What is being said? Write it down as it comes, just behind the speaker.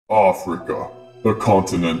Africa, the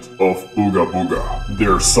continent of Booga Booga.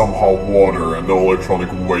 There's somehow water and no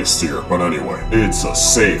electronic waste here, but anyway, it's a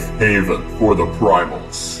safe haven for the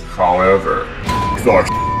primals. However,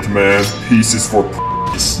 the man, pieces for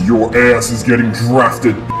peace. Your ass is getting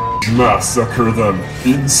drafted, massacre them,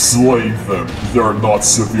 enslave them. They're not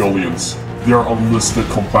civilians. They're enlisted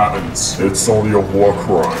combatants. It's only a war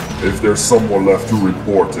crime if there's someone left to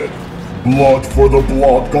report it. Blood for the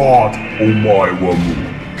blood god, omae wa mu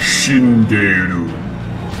shinderu.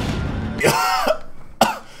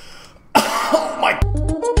 Oh my.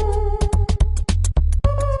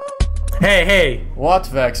 Hey. What,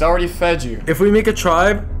 Vex? I already fed you. If we make a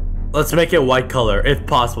tribe, let's make it white color, if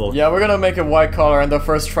possible. Yeah, we're gonna make it white color, and the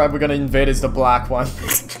first tribe we're gonna invade is the black one.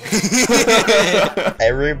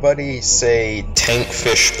 Everybody say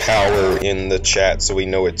tankfish power in the chat so we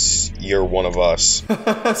know you're one of us.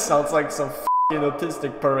 Sounds like some f***ing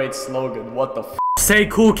autistic parade slogan. What the f***? Say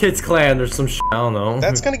Cool Kids Clan or some I don't know.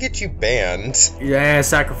 That's gonna get you banned. Yeah,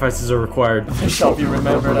 sacrifices are required. They shall be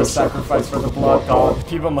remembered as sacrifice for the blood god.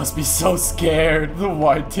 People must be so scared. The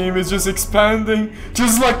white team is just expanding,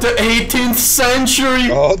 just like the 18th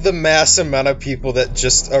century. Oh, the mass amount of people that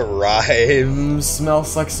just arrive.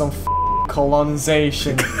 Smells like some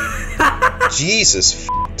colonization. Jesus,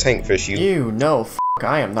 tankfish, You know,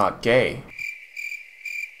 I am not gay.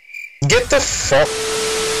 Get the fuck,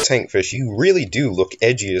 tankfish. You really do look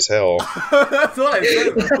edgy as hell. That's what I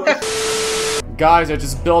said. Guys, I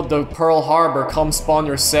just built the Pearl Harbor. Come spawn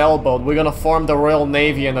your sailboat. We're gonna form the Royal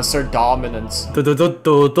Navy and assert dominance.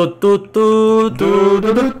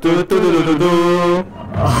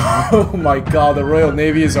 Oh my god, the Royal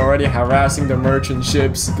Navy is already harassing the merchant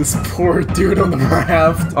ships. This poor dude on the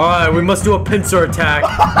raft. Alright, we must do a pincer attack.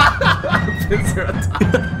 Pincer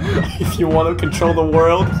attack. If you want to control the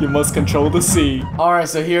world, you must control the sea. Alright,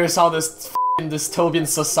 so here's how this dystopian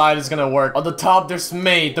society is gonna work. On the top, there's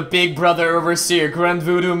May, the big brother overseer, Grand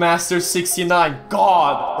Voodoo Master 69,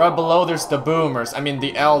 God! Right below, there's the boomers,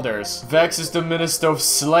 the elders. Vex is the minister of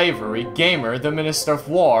slavery, Gamer, the minister of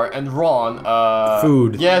war, and Ron,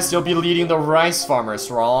 food. Yes, you'll be leading the rice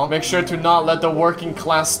farmers, Ron. Make sure to not let the working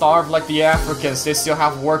class starve like the Africans, they still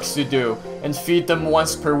have works to do. And feed them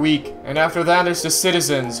once per week. And after that, there's the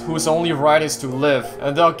citizens, whose only right is to live.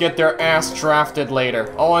 And they'll get their ass drafted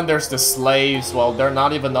later. Oh, and there's the slaves. Well, they're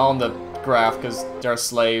not even on the graph because they're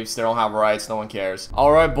slaves. They don't have rights. No one cares.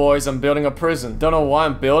 Alright, boys, I'm building a prison. Don't know why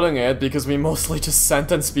I'm building it, because we mostly just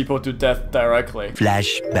sentence people to death directly.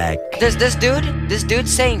 Flashback. This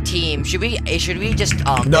dude's saying team. Should we just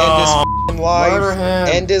No. End his life. Murder him.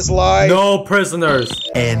 End his life. No prisoners.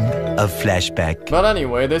 End of flashback. But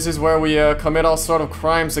anyway, this is where we commit all sort of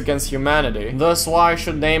crimes against humanity. Thus why I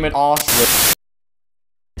should name it Auschwitz.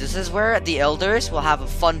 This is where the elders will have a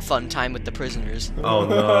fun time with the prisoners. Oh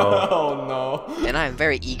no. Oh no. And I am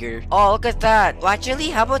very eager. Oh, look at that. Well, actually,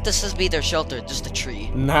 how about this be their shelter? Just a tree.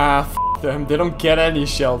 Nah, f them. They don't get any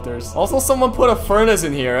shelters. Also, someone put a furnace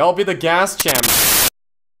in here. I'll be the gas champ.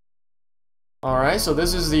 Alright, so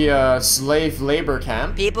this is the slave labor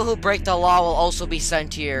camp. People who break the law will also be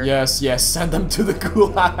sent here. Yes, send them to the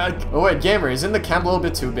gulag. Oh wait, Gamer, isn't the camp a little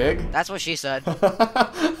bit too big? That's what she said.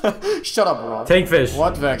 Shut up, Ron. Tankfish.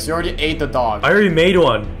 What, Vex? You already ate the dog. I already made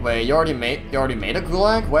one. Wait, you already made a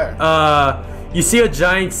gulag? Where? You see a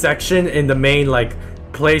giant section in the main,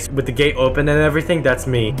 place with the gate open and everything? That's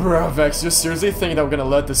me. Bruh, Vex, you seriously think that we're gonna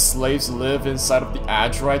let the slaves live inside of the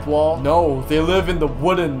Adrite wall? No, they live in the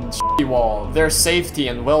wooden shitty wall. Their safety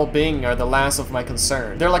and well-being are the last of my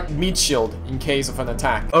concern. They're like meat shield in case of an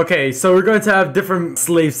attack. Okay, so we're going to have different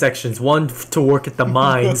slave sections. One to work at the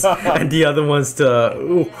mines, and the other one's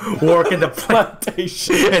to work in the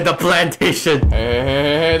plantation. In the plantation.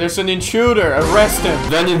 Hey, there's an intruder. Arrest him,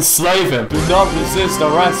 then enslave him. Do not resist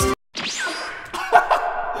arrest.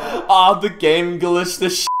 Ah, the game glitched,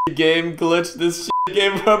 this game glitched, this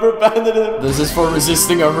game rubber banded him. This is for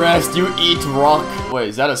resisting arrest, you eat rock. Wait,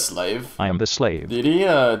 is that a slave? I am the slave. Did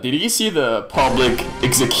he see the public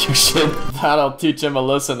execution? That'll teach him a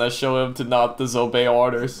lesson and show him to not disobey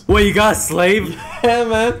orders. Wait, you got a slave? Yeah,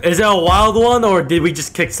 man. Is it a wild one, or did we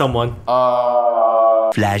just kick someone?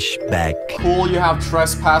 Flashback. Cool, you have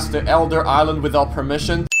trespassed the Elder Island without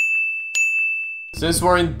permission. Since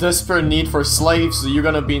we're in desperate need for slaves, you're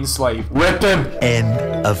gonna be enslaved. Whip him! End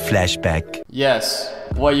of flashback. Yes.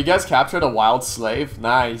 What, you guys captured a wild slave?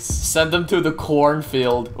 Nice. Send them to the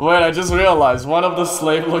cornfield. Wait, I just realized one of the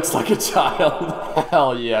slaves looks like a child.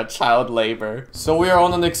 Hell yeah, child labor. So we are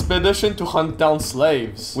on an expedition to hunt down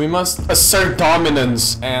slaves. We must assert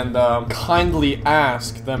dominance and kindly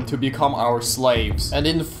ask them to become our slaves. And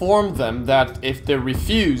inform them that if they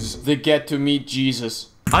refuse, they get to meet Jesus.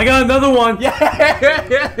 I got another one.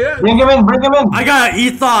 Yeah. Bring him in, bring him in. I got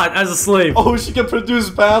Ethot as a slave. Oh, she can produce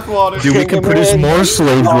bathwater. Dude, we can produce more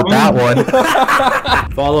slaves with that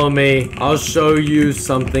one. Follow me. I'll show you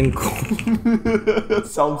something cool.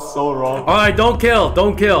 Sounds so wrong. All right, don't kill.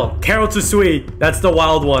 Don't kill. Carol too sweet. That's the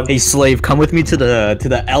wild one. Hey, slave, come with me to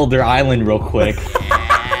the Elder Island real quick.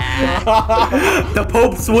 The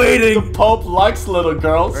Pope's waiting. The Pope likes little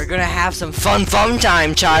girls. We're gonna have some fun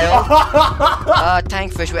time, child.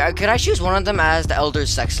 Tankfish, wait, could I choose one of them as the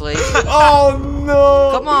elder's sex slave? Oh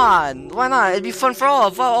no! Come on, why not? It'd be fun for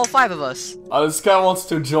all 5 of us. This guy wants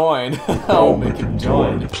to join. I'll make him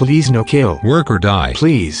join. Please no kill. Work or die.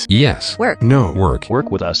 Please. Yes. Work. No. Work.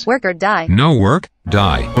 Work with us. Work or die. No work.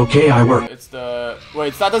 Die. Okay, I work. It's the... Wait,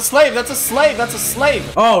 it's not a slave. That's a slave. That's a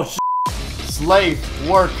slave. Oh, Slave.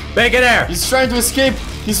 Work. Make it air. He's trying to escape.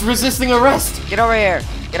 He's resisting arrest. Get over here.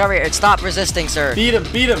 Get over here. Stop resisting, sir. Beat him.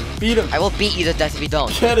 Beat him. Beat him. I will beat you to death if you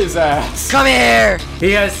don't. Get his ass. Come here.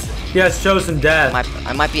 He has chosen death.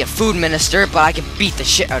 I might be a food minister, but I can beat the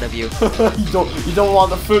shit out of you. You don't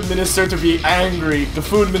want the food minister to be angry. The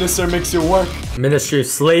food minister makes you work. Ministry of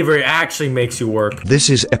Slavery actually makes you work.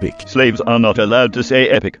 This is epic. Slaves are not allowed to say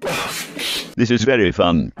epic. This is very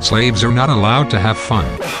fun. Slaves are not allowed to have fun.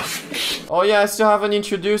 Oh yeah, I still haven't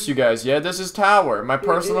introduced you guys yet. This is Tower, my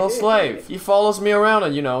personal slave. He follows me around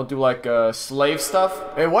and, you know, do like slave stuff.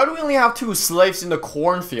 Hey, why do we only have 2 slaves in the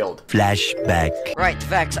cornfield? Flashback. Right,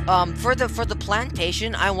 Vex. For the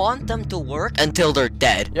plantation, I want them to work until they're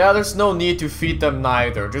dead. Yeah, there's no need to feed them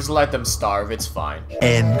neither. Just let them starve, it's fine.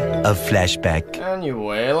 End of flashback.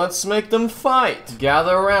 Anyway, let's make them fight.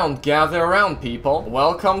 Gather around, people.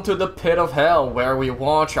 Welcome to the pit of hell, where we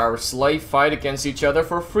watch our slave fight against each other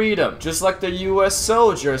for freedom. Just like the US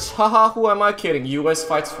soldiers. Haha, who am I kidding? US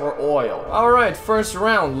fights for oil. Alright, first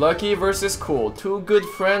round. Lucky versus Cool. 2 good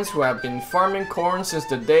friends who have been farming corn since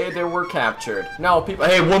the day they were captured. Now, people.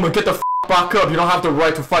 Hey, woman, get the f back up. You don't have the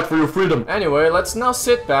right to fight for your freedom. Anyway, let's now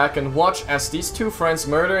sit back and watch as these 2 friends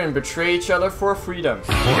murder and betray each other for freedom.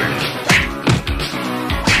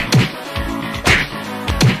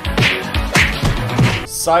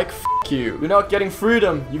 Psych, f you. You're not getting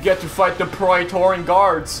freedom. You get to fight the Praetorian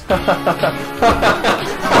guards.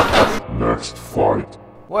 Next fight.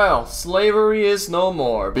 Well, slavery is no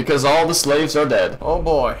more, because all the slaves are dead. Oh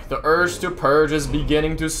boy, the urge to purge is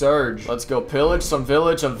beginning to surge. Let's go pillage some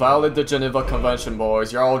village and violate the Geneva Convention,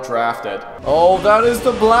 boys. You're all drafted. Oh, that is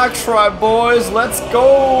the Black Tribe, boys. Let's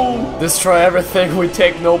go! Destroy everything. We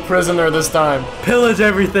take no prisoner this time. Pillage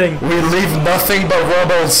everything. We leave nothing but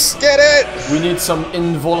rebels. Get it! We need some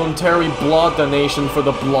involuntary blood donation for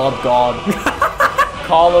the blood god.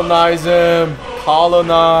 Colonize him.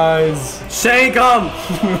 Colonize. Shank him.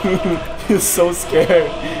 He's so scared.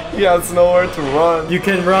 He has nowhere to run. You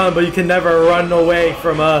can run, but you can never run away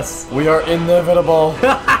from us. We are inevitable.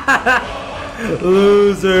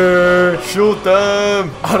 Loser. Shoot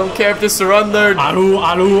them. I don't care if they surrendered. Alu,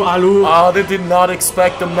 alu, alu. Oh, they did not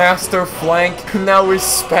expect the master flank. Now we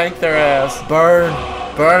spank their ass. Burn.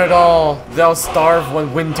 Burn it all. They'll starve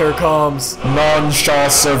when winter comes. None shall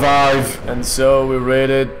survive. And so we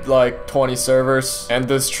raided like 20 servers and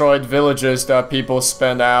destroyed villages that people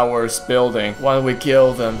spend hours building. When we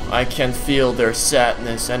kill them, I can feel their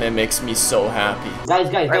sadness and it makes me so happy.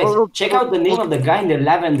 Guys, check out the name of the guy in the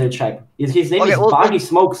lavender tribe. His name is Barney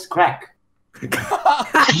Smokes Crack.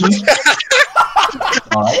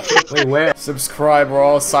 Alright. Wait, where? Subscribe or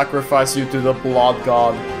I'll sacrifice you to the blood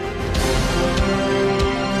god.